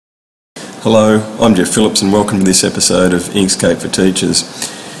Hello, I'm Geoff Phillips and welcome to this episode of Inkscape for Teachers.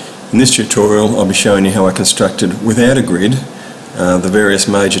 In this tutorial I'll be showing you how I constructed, without a grid, the various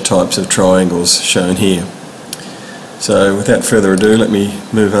major types of triangles shown here. So without further ado, let me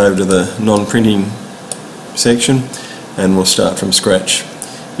move over to the non-printing section and we'll start from scratch.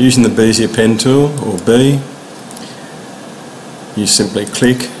 Using the Bezier pen tool, or B, you simply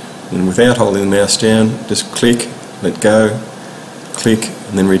click, and without holding the mouse down, just click, let go, click,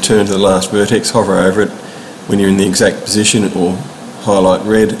 and then return to the last vertex, hover over it when you're in the exact position, or highlight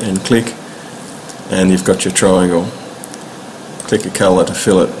red and click, and you've got your triangle. Click a colour to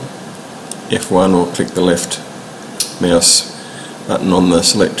fill it, F1, or click the left mouse button on the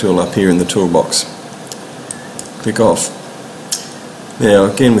select tool up here in the toolbox. Click off.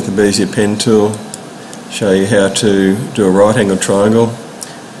 Now again with the Bezier pen tool, show you how to do a right angle triangle.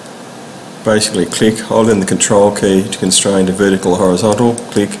 Basically click, hold in the control key to constrain to vertical or horizontal,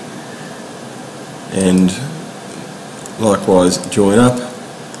 click, and likewise join up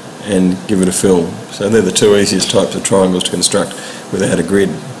and give it a fill. So they're the two easiest types of triangles to construct without a grid.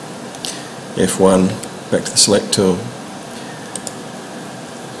 F1, back to the select tool.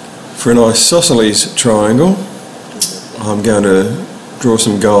 For an isosceles triangle, I'm going to draw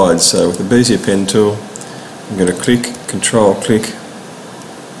some guides. So with the Bezier pen tool, I'm going to click, control click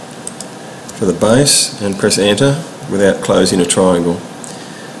for the base and press enter without closing a triangle.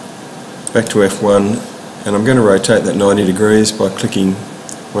 Back to F1, and I'm going to rotate that 90 degrees by clicking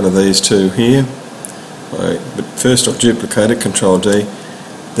one of these two here. But first I'll duplicate it, control D,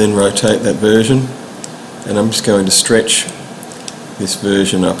 then rotate that version, and I'm just going to stretch this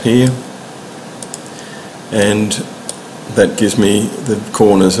version up here, and that gives me the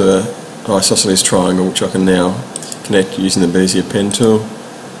corners of an isosceles triangle, which I can now connect using the Bezier pen tool.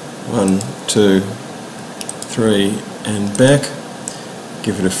 1, 2, 3 and back,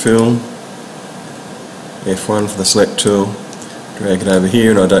 give it a fill, F1 for the select tool, drag it over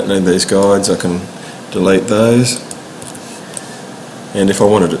here, and I don't need these guides, I can delete those, and if I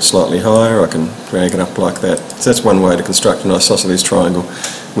wanted it slightly higher I can drag it up like that. So that's one way to construct an isosceles triangle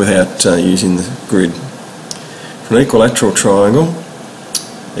without using the grid. For an equilateral triangle,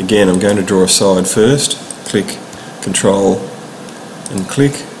 again I'm going to draw a side first, click, control and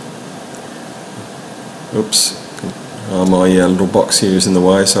click. Oops, my little box here is in the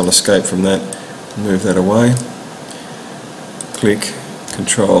way, so I'll escape from that, move that away. Click,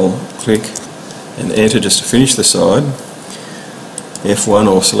 control, click, and enter just to finish the side.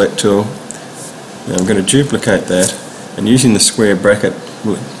 F1 or select tool. Now I'm going to duplicate that, and using the square bracket,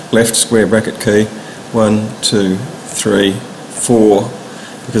 left square bracket key, 1, 2, 3, 4,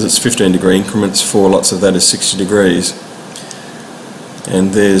 because it's 15 degree increments, 4 lots of that is 60 degrees.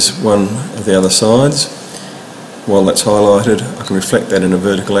 And there's one of the other sides. While that's highlighted, I can reflect that in a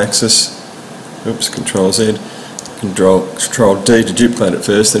vertical axis. Oops, Control Z, Control D to duplicate it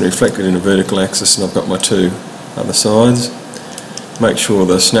first, then reflect it in a vertical axis, and I've got my two other sides. Make sure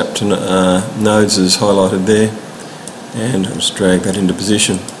the snap to nodes is highlighted there, and I'll just drag that into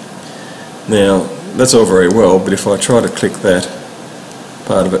position. Now, that's all very well, but if I try to click that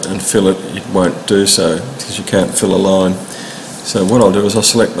part of it and fill it, it won't do so, because you can't fill a line. So what I'll do is I'll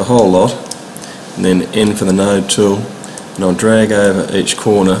select the whole lot, and then N for the node tool, and I'll drag over each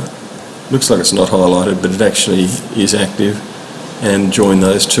corner. Looks like it's not highlighted, but it actually is active, and join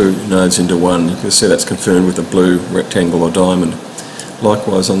those two nodes into one. You can see that's confirmed with a blue rectangle or diamond.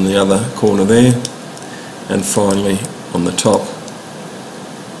 Likewise on the other corner there, and finally on the top.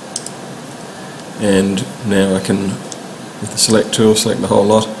 And now I can, with the select tool, select the whole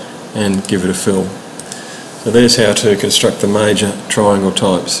lot and give it a fill. So there's how to construct the major triangle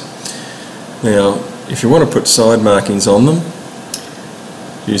types. Now, if you want to put side markings on them,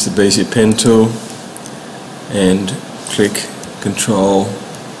 use the Bezier pen tool and click, control,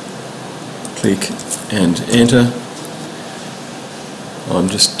 click and enter. I'm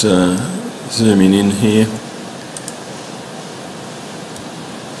just zooming in here.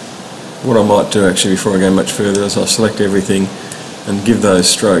 What I might do actually before I go much further is I'll select everything and give those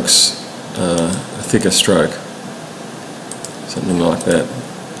strokes a thicker stroke, something like that.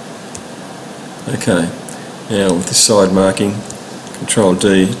 Okay, now with this side marking, Control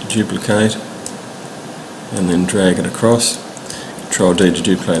D to duplicate and then drag it across, Control D to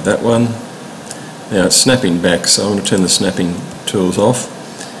duplicate that one. Now it's snapping back, so I'm going to turn the snapping tools off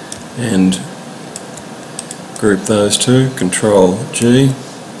and group those two, Control G,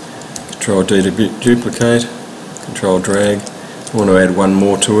 Control D to duplicate, Control drag. I want to add one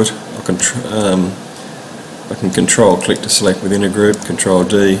more to it. I can Control click to select within a group, Control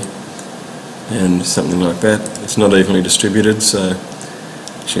D, and something like that. It's not evenly distributed, so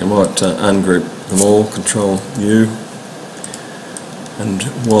Actually, I might ungroup them all, Control U, and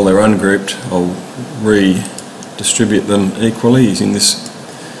while they're ungrouped I'll redistribute them equally using this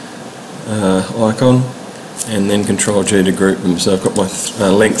icon, and then Control G to group them, so I've got my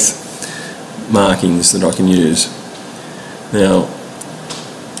length markings that I can use. Now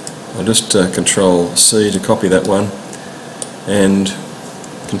I'll just Control C to copy that one, and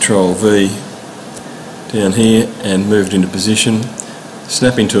Control V down here and move it into position.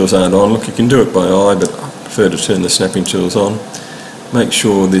 Snapping tools aren't on. Look, you can do it by eye, but I prefer to turn the snapping tools on. Make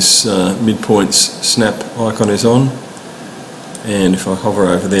sure this midpoint snap icon is on, and if I hover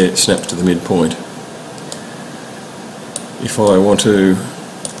over there it snaps to the midpoint. If I want to,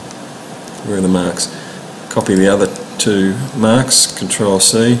 where are the marks? Copy the other two marks, Control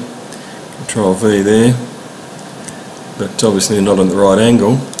C, Control V there, but obviously they're not on the right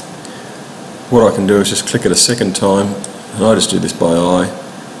angle. What I can do is just click it a second time, and I just do this by eye,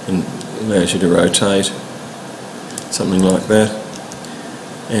 and it allows you to rotate, something like that,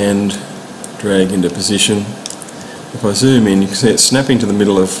 and drag into position. If I zoom in, you can see it's snapping to the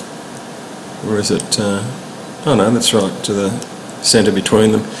middle of, where is it? Oh no, that's right, to the centre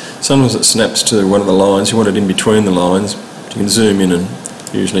between them. Sometimes it snaps to one of the lines. You want it in between the lines. You can zoom in and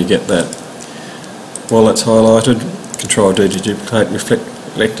usually get that. While that's highlighted, Control D to duplicate,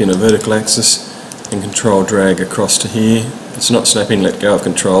 reflect in a vertical axis, and Control drag across to here. If it's not snapping, let go of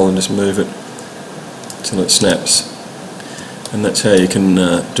Control and just move it until it snaps. And that's how you can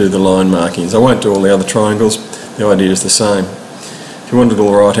do the line markings. I won't do all the other triangles. The idea is the same. If you want to do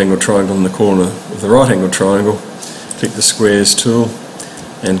a right angle triangle in the corner of the right angle triangle, click the squares tool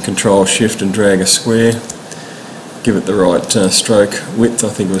and Control Shift and drag a square. Give it the right stroke width. I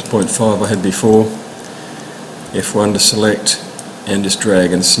think it was 0.5 I had before. F1 to select, and just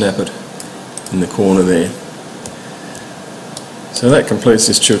drag and snap it in the corner there. So that completes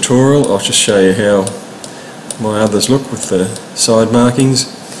this tutorial. I'll just show you how my others look with the side markings.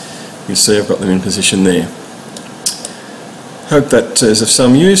 You can see I've got them in position there. Hope that is of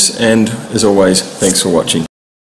some use, and as always, thanks for watching.